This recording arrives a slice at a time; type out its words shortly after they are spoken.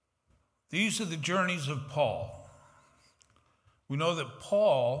These are the journeys of Paul. We know that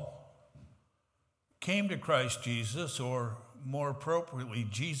Paul came to Christ Jesus, or more appropriately,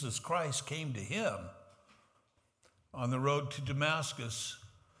 Jesus Christ came to him on the road to Damascus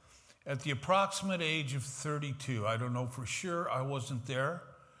at the approximate age of 32. I don't know for sure. I wasn't there.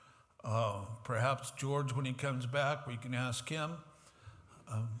 Perhaps George, when he comes back, we can ask him.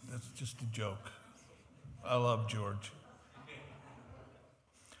 That's just a joke. I love George.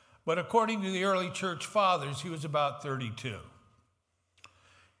 But according to the early church fathers, he was about 32.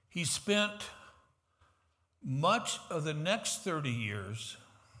 He spent much of the next 30 years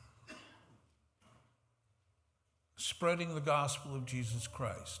spreading the gospel of Jesus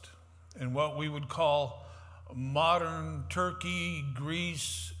Christ in what we would call modern Turkey,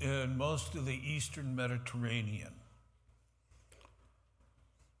 Greece, and most of the Eastern Mediterranean.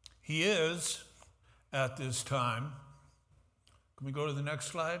 He is, at this time, can we go to the next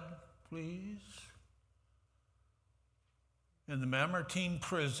slide, please? In the Mamertine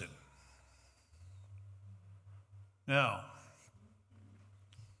prison. Now,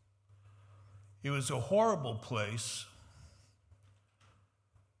 it was a horrible place.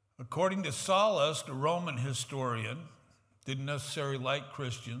 According to Sallust, a Roman historian, didn't necessarily like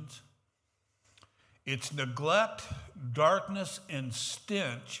Christians, its neglect, darkness, and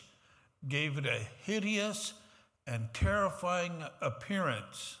stench gave it a hideous and terrifying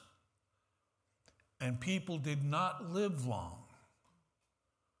appearance, and people did not live long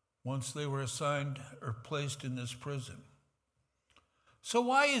once they were assigned or placed in this prison. So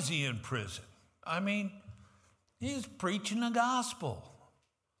why is he in prison? I mean, he's preaching the gospel.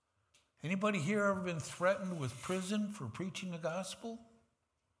 Anybody here ever been threatened with prison for preaching the gospel?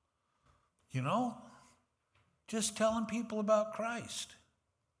 You know, just telling people about Christ.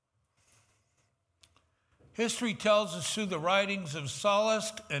 History tells us through the writings of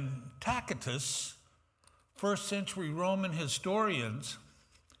Sallust and Tacitus, first century Roman historians,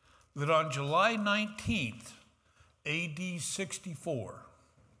 that on July 19th, AD 64,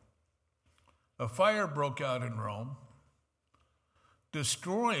 a fire broke out in Rome,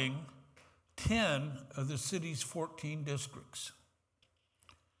 destroying 10 of the city's 14 districts.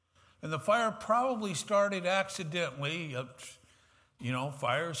 And the fire probably started accidentally.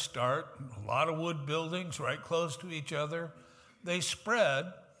 Fires start, a lot of wood buildings right close to each other. They spread.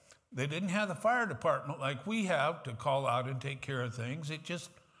 They didn't have the fire department like we have to call out and take care of things. It just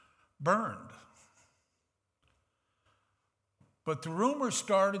burned. But the rumor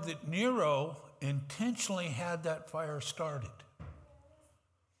started that Nero intentionally had that fire started.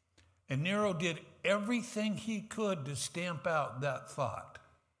 And Nero did everything he could to stamp out that thought.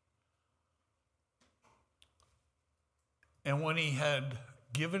 And when he had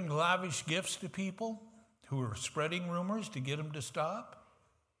given lavish gifts to people who were spreading rumors to get them to stop,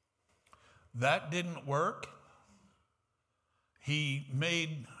 that didn't work. He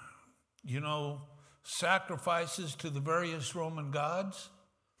made, sacrifices to the various Roman gods.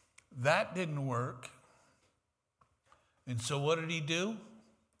 That didn't work. And so what did he do?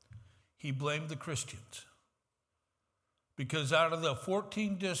 He blamed the Christians. Because out of the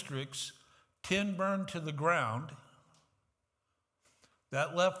 14 districts, 10 burned to the ground.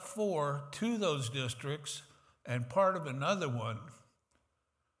 That left 4, 2 of those districts, and part of another one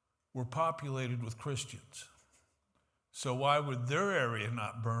were populated with Christians. So why would their area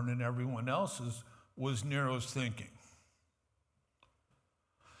not burn and everyone else's, was Nero's thinking.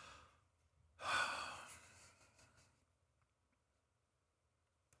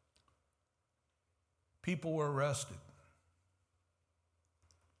 People were arrested.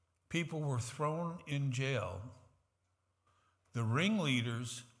 People were thrown in jail. The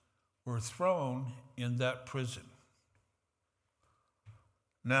ringleaders were thrown in that prison.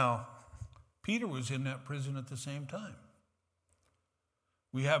 Now, Peter was in that prison at the same time.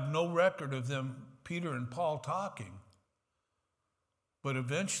 We have no record of them, Peter and Paul, talking. But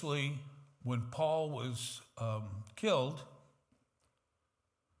eventually, when Paul was killed,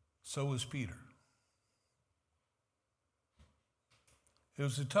 so was Peter. It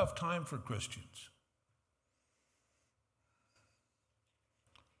was a tough time for Christians.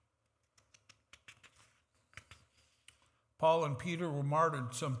 Paul and Peter were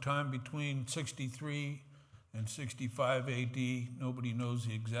martyred sometime between 63 and 65 AD. Nobody knows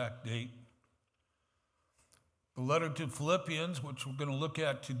the exact date. The letter to Philippians, which we're going to look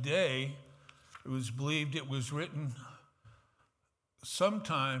at today, it was believed it was written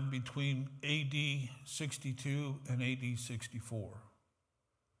sometime between AD 62 and AD 64.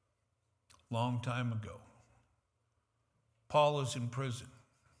 Long time ago. Paul is in prison.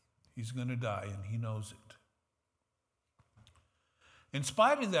 He's going to die, and he knows it. In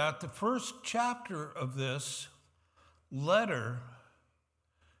spite of that, the first chapter of this letter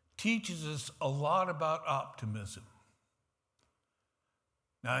teaches us a lot about optimism.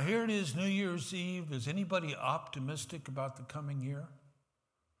 Now, here it is, New Year's Eve. Is anybody optimistic about the coming year?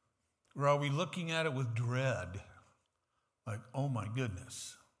 Or are we looking at it with dread? Like, oh my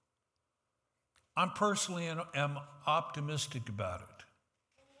goodness. I personally am optimistic about it.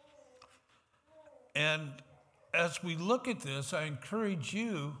 And as we look at this, I encourage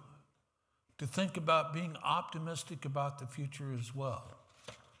you to think about being optimistic about the future as well.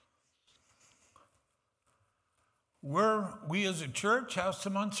 We as a church have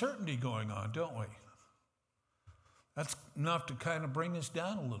some uncertainty going on, don't we? That's enough to kind of bring us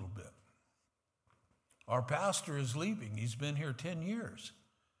down a little bit. Our pastor is leaving. He's been here 10 years.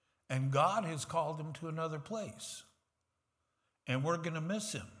 And God has called him to another place. And we're going to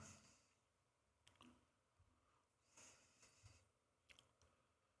miss him.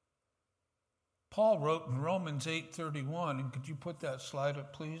 Paul wrote in Romans 8:31, and could you put that slide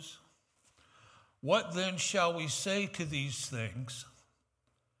up, please? What then shall we say to these things?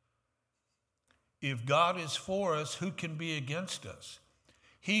 If God is for us, who can be against us?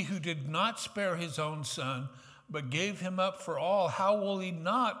 He who did not spare his own son, but gave him up for all, how will he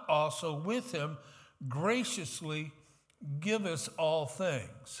not also with him graciously give us all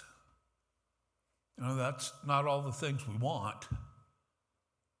things? You know, that's not all the things we want.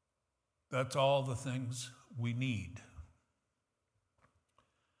 That's all the things we need.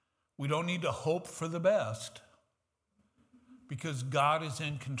 We don't need to hope for the best because God is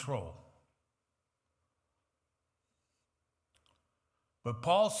in control. But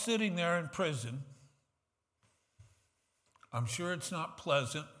Paul's sitting there in prison. I'm sure it's not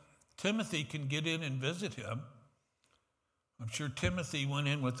pleasant. Timothy can get in and visit him. I'm sure Timothy went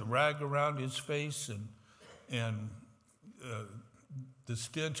in with the rag around his face, and the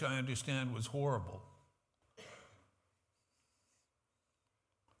stench, I understand, was horrible.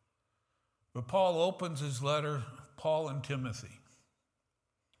 But Paul opens his letter, Paul and Timothy.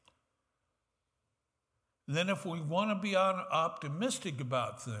 And then if we want to be optimistic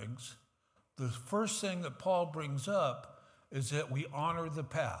about things, the first thing that Paul brings up is that we honor the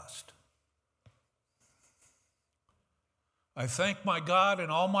past. I thank my God in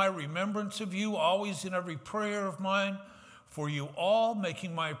all my remembrance of you, always in every prayer of mine, for you all,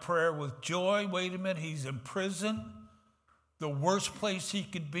 making my prayer with joy. Wait a minute, he's in prison, the worst place he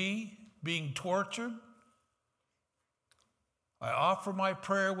could be, being tortured. I offer my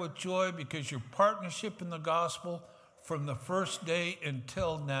prayer with joy because your partnership in the gospel from the first day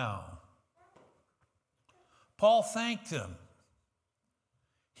until now. Paul thanked them.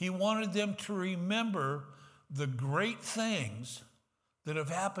 He wanted them to remember the great things that have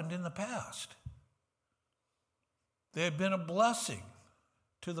happened in the past. They have been a blessing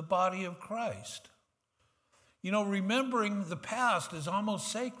to the body of Christ. You know, remembering the past is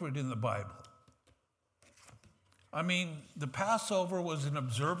almost sacred in the Bible. I mean, the Passover was an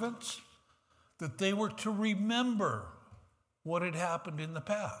observance that they were to remember what had happened in the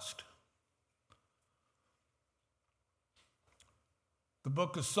past. The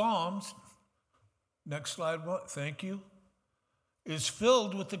book of Psalms, next slide, thank you, is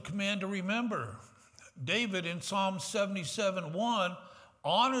filled with the command to remember. David in Psalm 77:1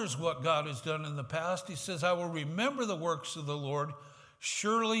 honors what God has done in the past. He says, I will remember the works of the Lord.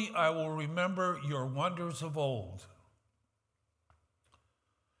 Surely I will remember your wonders of old.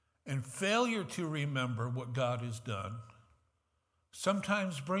 And failure to remember what God has done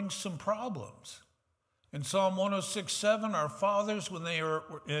sometimes brings some problems. In Psalm 106:7, our fathers, when they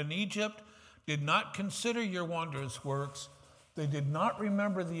were in Egypt, did not consider your wondrous works. They did not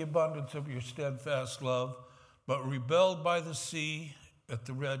remember the abundance of your steadfast love, but rebelled by the sea at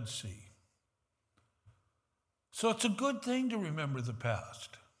the Red Sea. So it's a good thing to remember the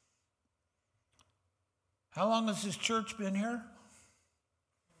past. How long has this church been here?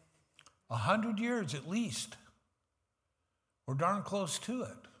 100 years at least. We're darn close to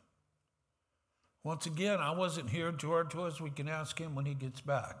it. Once again, I wasn't here. George was. We can ask him when he gets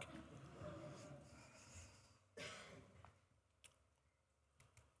back.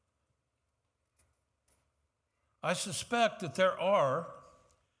 I suspect that there are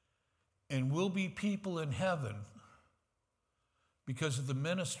and will be people in heaven because of the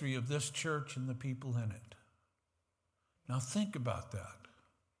ministry of this church and the people in it. Now think about that.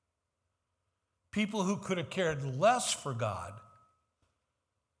 People who could have cared less for God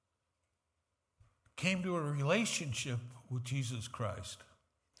came to a relationship with Jesus Christ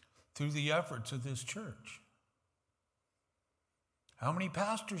through the efforts of this church. How many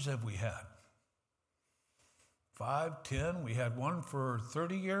pastors have we had? 5, 10. We had one for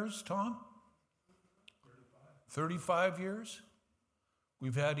 30 years, Tom? 35 years.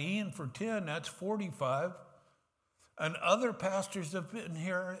 We've had Ian for 10, that's 45. And other pastors have been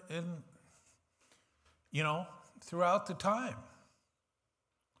here throughout the time.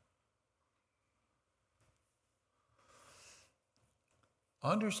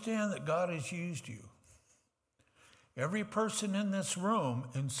 Understand that God has used you. Every person in this room,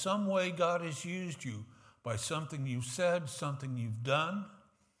 in some way, God has used you by something you've said, something you've done,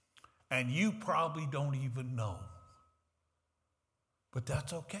 and you probably don't even know. But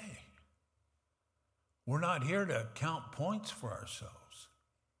that's okay. We're not here to count points for ourselves.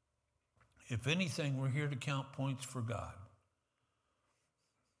 If anything, we're here to count points for God.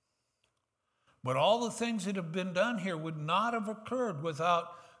 But all the things that have been done here would not have occurred without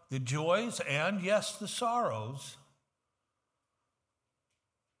the joys and, yes, the sorrows,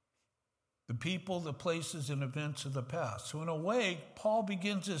 the people, the places, and events of the past. So in a way, Paul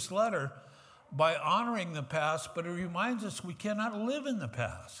begins this letter by honoring the past, but it reminds us we cannot live in the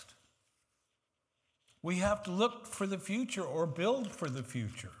past. We have to look for the future or build for the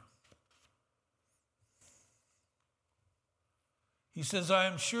future. He says, I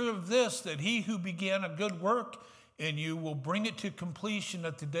am sure of this, that he who began a good work in you will bring it to completion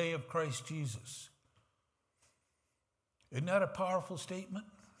at the day of Christ Jesus. Isn't that a powerful statement?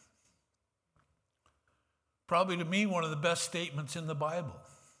 Probably to me, one of the best statements in the Bible.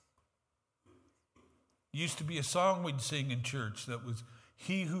 Used to be a song we'd sing in church that was,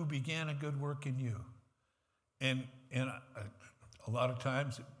 he who began a good work in you. And a lot of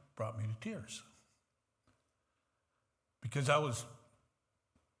times it brought me to tears. Because I was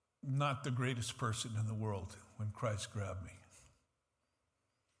not the greatest person in the world when Christ grabbed me.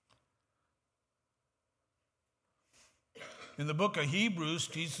 In the book of Hebrews,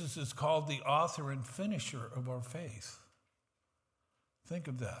 Jesus is called the author and finisher of our faith. Think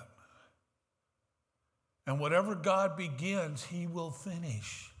of that. And whatever God begins, he will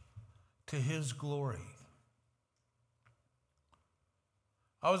finish to his glory.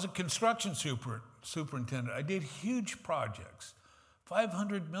 I was a construction superintendent. I did huge projects,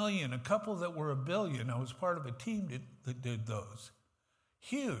 500 million, a couple that were $1 billion. I was part of a team that did those.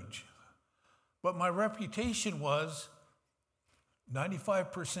 Huge. But my reputation was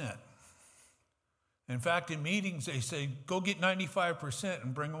 95%. In fact, in meetings, they say, go get 95%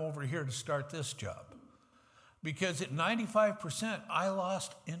 and bring them over here to start this job. Because at 95%, I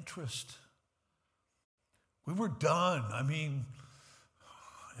lost interest. We were done. I mean,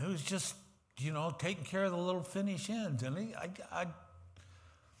 it was just, taking care of the little finish ends. And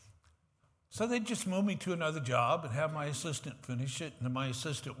so they'd just move me to another job and have my assistant finish it, and then my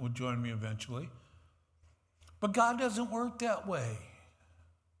assistant would join me eventually. But God doesn't work that way.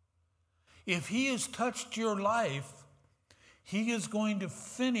 If he has touched your life, he is going to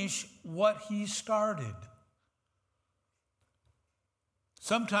finish what he started.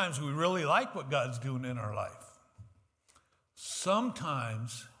 Sometimes we really like what God's doing in our life.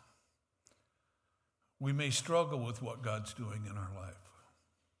 Sometimes we may struggle with what God's doing in our life.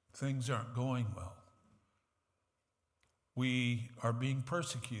 Things aren't going well. We are being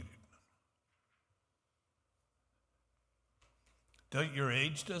persecuted. Your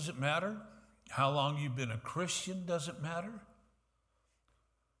age doesn't matter. How long you've been a Christian doesn't matter.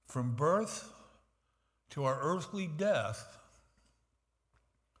 From birth to our earthly death,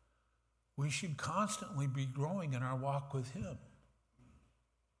 we should constantly be growing in our walk with him.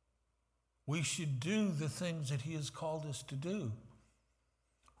 We should do the things that he has called us to do.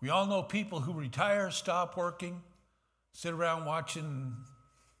 We all know people who retire, stop working, sit around watching,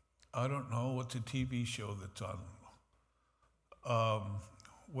 I don't know, what's a TV show that's on?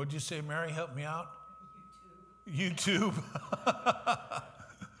 What'd you say, Mary? Help me out. YouTube.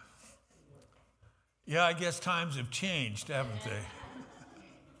 Yeah, I guess times have changed, haven't they?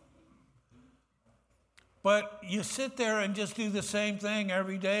 But you sit there and just do the same thing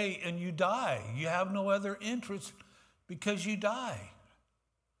every day and you die. You have no other interest because you die.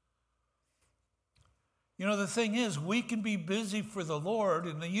 The thing is, we can be busy for the Lord,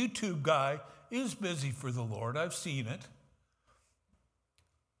 and the YouTube guy is busy for the Lord. I've seen it.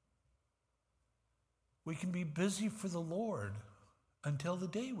 We can be busy for the Lord until the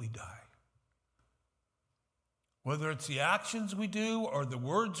day we die. Whether it's the actions we do or the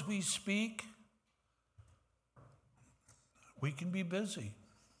words we speak, we can be busy.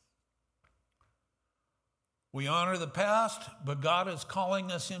 We honor the past, but God is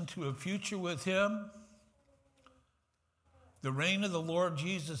calling us into a future with him. The reign of the Lord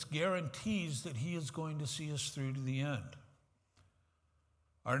Jesus guarantees that he is going to see us through to the end.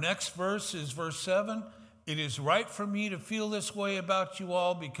 Our next verse is verse 7. It is right for me to feel this way about you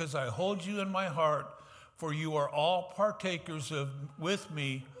all because I hold you in my heart, for you are all partakers with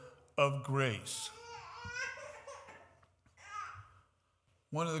me of grace.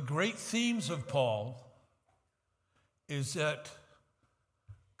 One of the great themes of Paul is that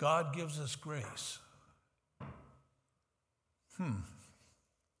God gives us grace.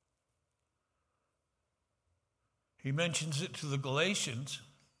 He mentions it to the Galatians.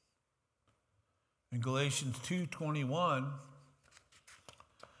 In Galatians 2:21,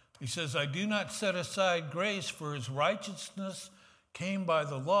 he says, I do not set aside grace, for his righteousness came by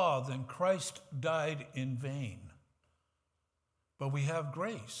the law, then Christ died in vain. But we have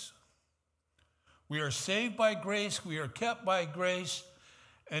grace. We are saved by grace, we are kept by grace,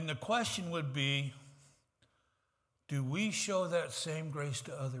 and the question would be, do we show that same grace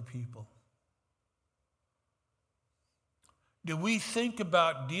to other people? Do we think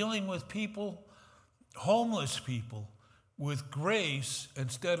about dealing with people, homeless people, with grace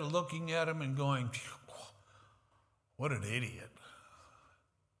instead of looking at them and going, what an idiot?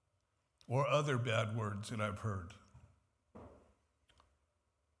 Or other bad words that I've heard.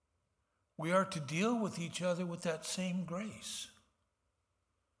 We are to deal with each other with that same grace.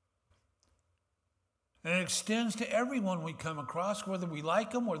 And it extends to everyone we come across, whether we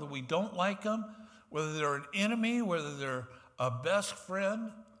like them, whether we don't like them, whether they're an enemy, whether they're a best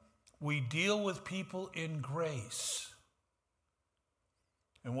friend. We deal with people in grace.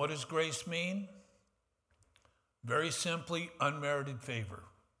 And what does grace mean? Very simply, unmerited favor.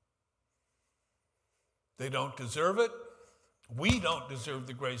 They don't deserve it. We don't deserve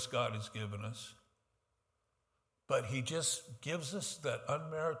the grace God has given us. But he just gives us that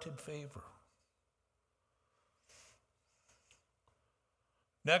unmerited favor.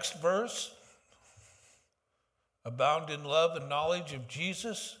 Next verse. Abound in love and knowledge of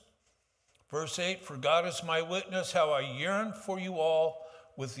Jesus. Verse 8, for God is my witness, how I yearn for you all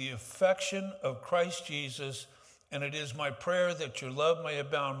with the affection of Christ Jesus, and it is my prayer that your love may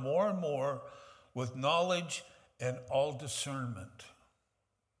abound more and more with knowledge and all discernment.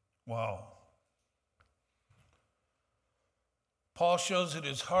 Wow. Paul shows that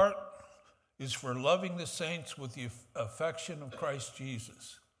his heart is for loving the saints with the affection of Christ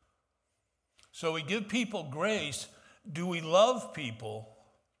Jesus. So we give people grace. Do we love people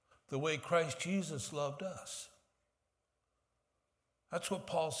the way Christ Jesus loved us? That's what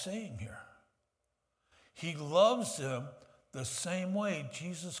Paul's saying here. He loves them the same way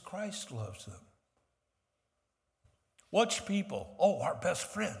Jesus Christ loves them. Which people? Oh, our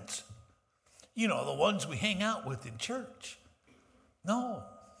best friends. You know, the ones we hang out with in church. No.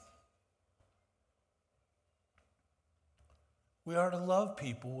 We are to love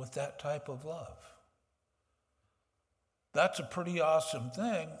people with that type of love. That's a pretty awesome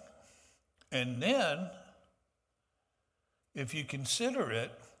thing. And then, if you consider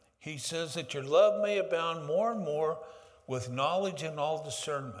it, he says that your love may abound more and more with knowledge and all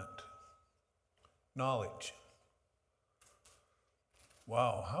discernment. Knowledge.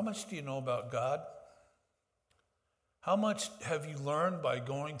 Wow, how much do you know about God? How much have you learned by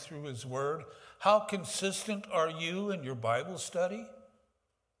going through his word? How consistent are you in your Bible study?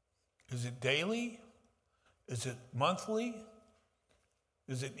 Is it daily? Is it monthly?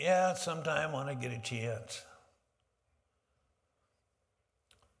 Is it, sometime when I get a chance?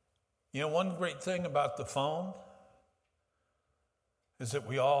 You know, one great thing about the phone is that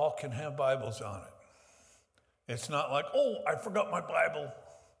we all can have Bibles on it. It's not like, oh, I forgot my Bible.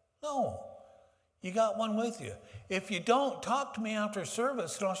 No, you got one with you. If you don't, talk to me after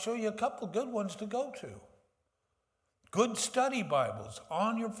service and I'll show you a couple good ones to go to. Good study Bibles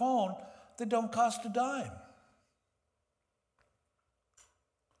on your phone that don't cost a dime.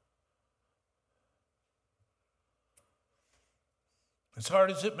 As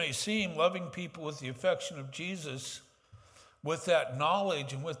hard as it may seem, loving people with the affection of Jesus, with that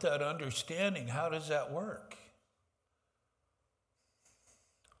knowledge and with that understanding, how does that work?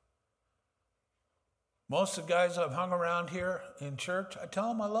 Most of the guys I've hung around here in church, I tell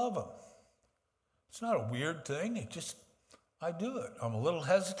them I love them. It's not a weird thing. I do it. I'm a little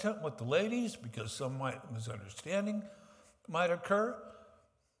hesitant with the ladies because some misunderstanding might occur.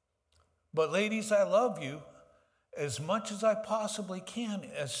 But ladies, I love you as much as I possibly can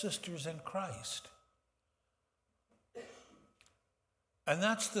as sisters in Christ. And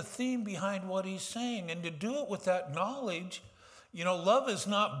that's the theme behind what he's saying. And to do it with that knowledge, love is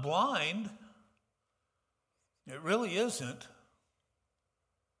not blind. It really isn't.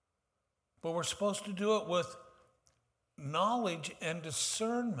 But we're supposed to do it with knowledge and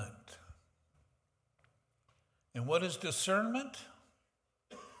discernment. And what is discernment?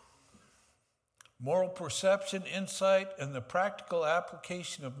 moral perception, insight, and the practical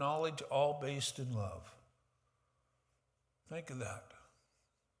application of knowledge, all based in love. Think of that.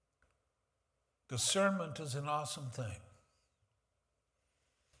 Discernment is an awesome thing.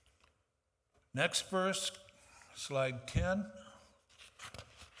 Next verse, slide 10.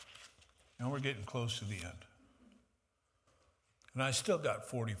 And we're getting close to the end. And I still got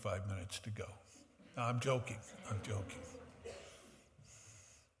 45 minutes to go. No, I'm joking.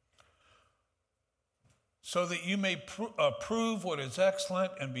 So that you may prove what is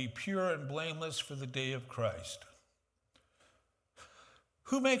excellent and be pure and blameless for the day of Christ.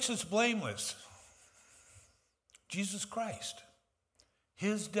 Who makes us blameless? Jesus Christ.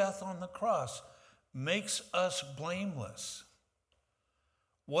 His death on the cross makes us blameless.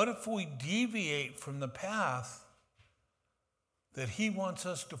 What if we deviate from the path that he wants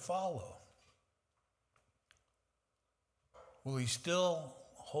us to follow? Will he still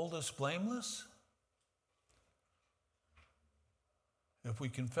hold us blameless? If we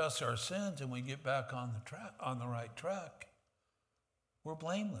confess our sins and we get back on the right track, we're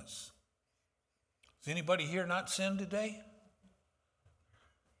blameless. Has anybody here not sinned today?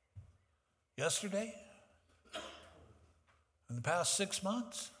 Yesterday? In the past 6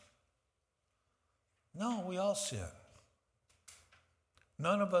 months? No, we all sin.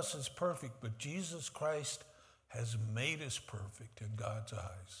 None of us is perfect, but Jesus Christ has made us perfect in God's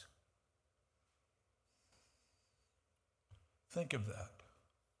eyes. Think of that.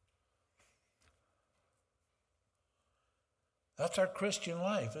 That's our Christian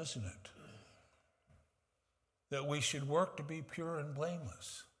life, isn't it? That we should work to be pure and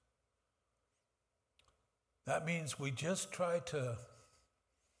blameless. That means we just try to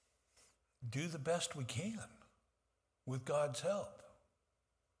do the best we can with God's help.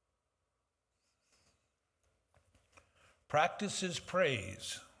 Practice his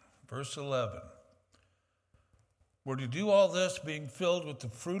praise, verse 11. We're to do all this being filled with the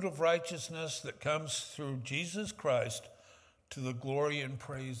fruit of righteousness that comes through Jesus Christ to the glory and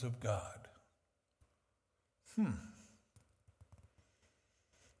praise of God.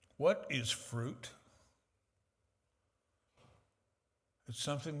 What is fruit? It's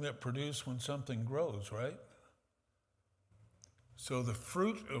something that produces when something grows, right? So the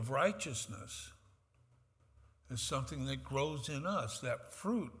fruit of righteousness is something that grows in us. That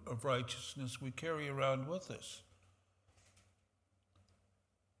fruit of righteousness we carry around with us.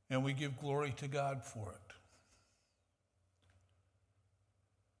 And we give glory to God for it.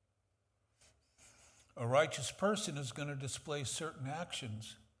 A righteous person is going to display certain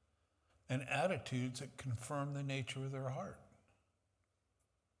actions and attitudes that confirm the nature of their heart.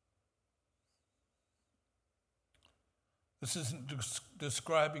 This isn't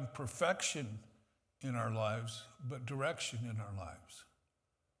describing perfection in our lives, but direction in our lives.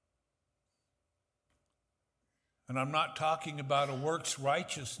 And I'm not talking about a works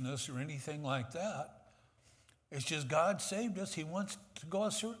righteousness or anything like that. It's just God saved us. He wants to go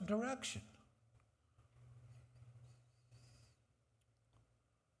a certain direction.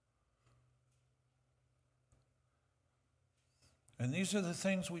 And these are the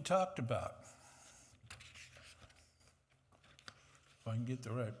things we talked about. If I can get the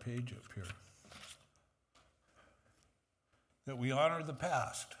right page up here. That we honor the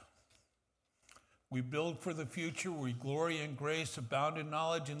past. We build for the future. We glory in grace, abound in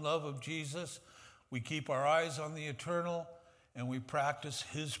knowledge and love of Jesus. We keep our eyes on the eternal, and we practice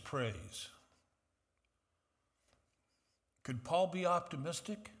his praise. Could Paul be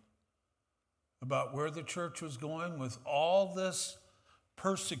optimistic about where the church was going with all this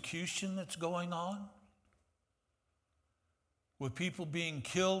persecution that's going on? With people being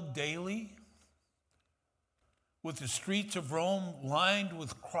killed daily? With the streets of Rome lined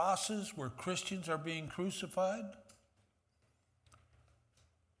with crosses where Christians are being crucified?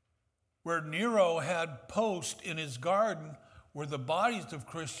 Where Nero had posts in his garden where the bodies of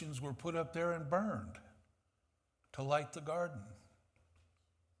Christians were put up there and burned to light the garden.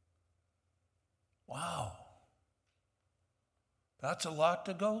 Wow. That's a lot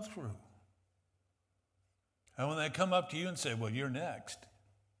to go through. And when they come up to you and say, well, you're next,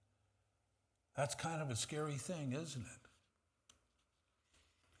 that's kind of a scary thing, isn't it?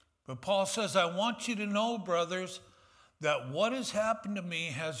 But Paul says, I want you to know, brothers, that what has happened to me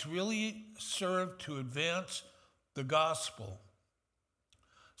has really served to advance the gospel,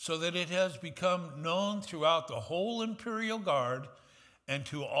 so that it has become known throughout the whole imperial guard and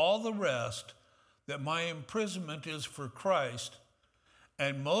to all the rest that my imprisonment is for Christ.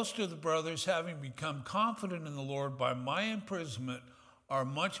 And most of the brothers, having become confident in the Lord by my imprisonment, are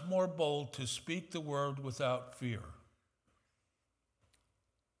much more bold to speak the word without fear.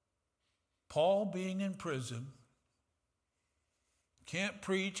 Paul being in prison, can't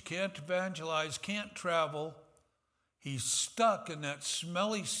preach, can't evangelize, can't travel. He's stuck in that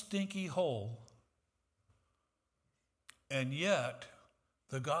smelly, stinky hole. And yet,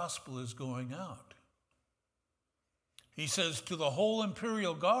 the gospel is going out. He says to the whole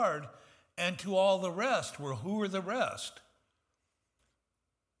imperial guard and to all the rest. Well, who are the rest?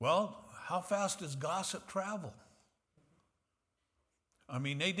 Well, how fast does gossip travel? I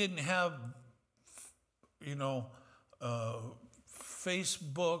mean, they didn't have,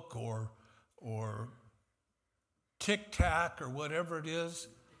 Facebook or TikTok or whatever it is.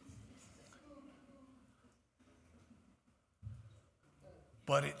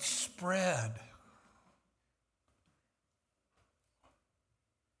 But it spread.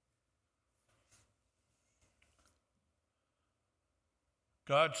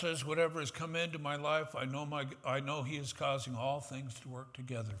 God says, whatever has come into my life, I know He is causing all things to work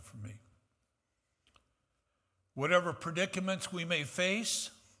together for me. Whatever predicaments we may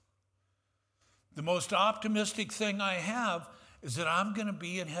face, the most optimistic thing I have is that I'm going to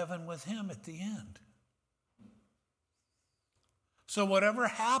be in heaven with Him at the end. So whatever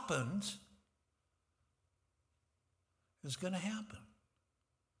happens is going to happen.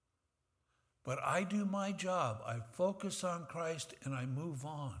 But I do my job. I focus on Christ and I move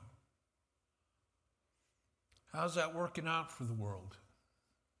on. How's that working out for the world?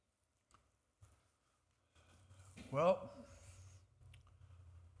 Well,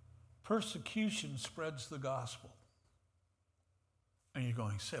 persecution spreads the gospel. And you're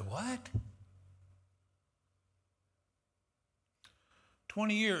going, say, what?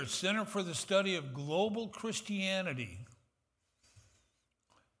 20 years, Center for the Study of Global Christianity.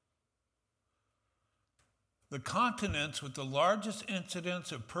 The continents with the largest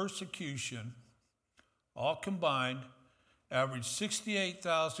incidence of persecution, all combined, averaged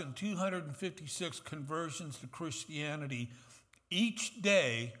 68,256 conversions to Christianity each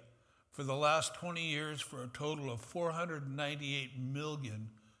day for the last 20 years, for a total of 498 million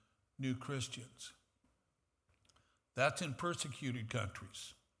new Christians. That's in persecuted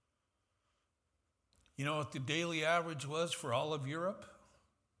countries. You know what the daily average was for all of Europe?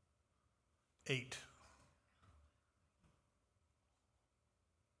 8.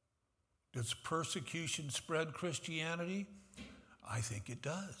 Does persecution spread Christianity? I think it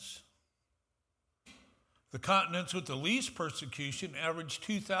does. The continents with the least persecution averaged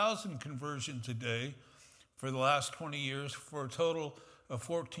 2,000 conversions a day for the last 20 years, for a total of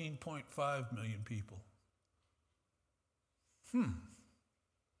 14.5 million people.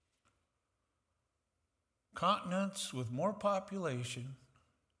 Continents with more population,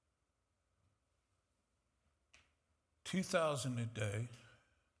 2,000 a day.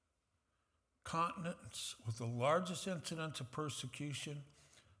 Continents with the largest incidence of persecution,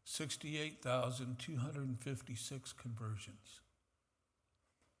 68,256 conversions.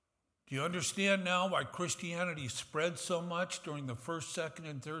 Do you understand now why Christianity spread so much during the 1st, 2nd,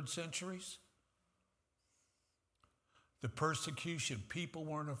 and 3rd centuries? The persecution, people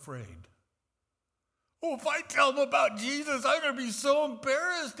weren't afraid. Oh, if I tell him about Jesus, I'm going to be so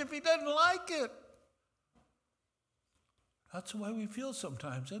embarrassed if he doesn't like it. That's the way we feel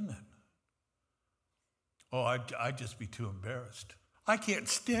sometimes, isn't it? Oh, I'd just be too embarrassed. I can't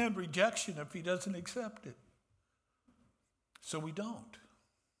stand rejection if he doesn't accept it. So we don't.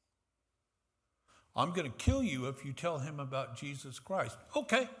 I'm going to kill you if you tell him about Jesus Christ.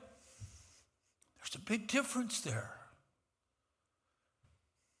 Okay. There's a big difference there.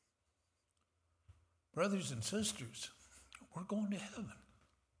 Brothers and sisters, we're going to heaven.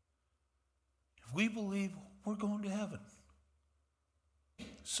 If we believe, we're going to heaven.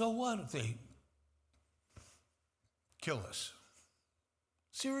 So what if they kill us?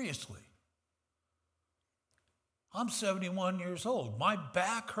 Seriously. I'm 71 years old. My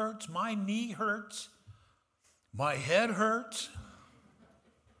back hurts, my knee hurts, my head hurts.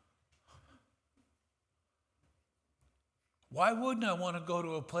 Why wouldn't I want to go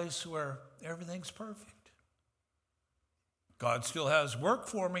to a place where everything's perfect? God still has work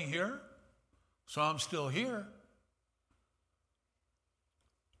for me here, so I'm still here.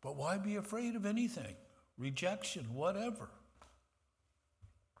 But why be afraid of anything? Rejection, whatever.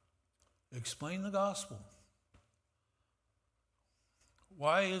 Explain the gospel.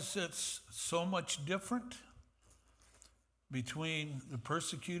 Why is it so much different between the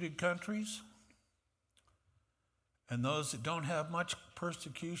persecuted countries and those that don't have much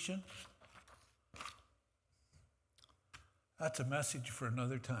persecution? That's a message for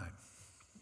another time.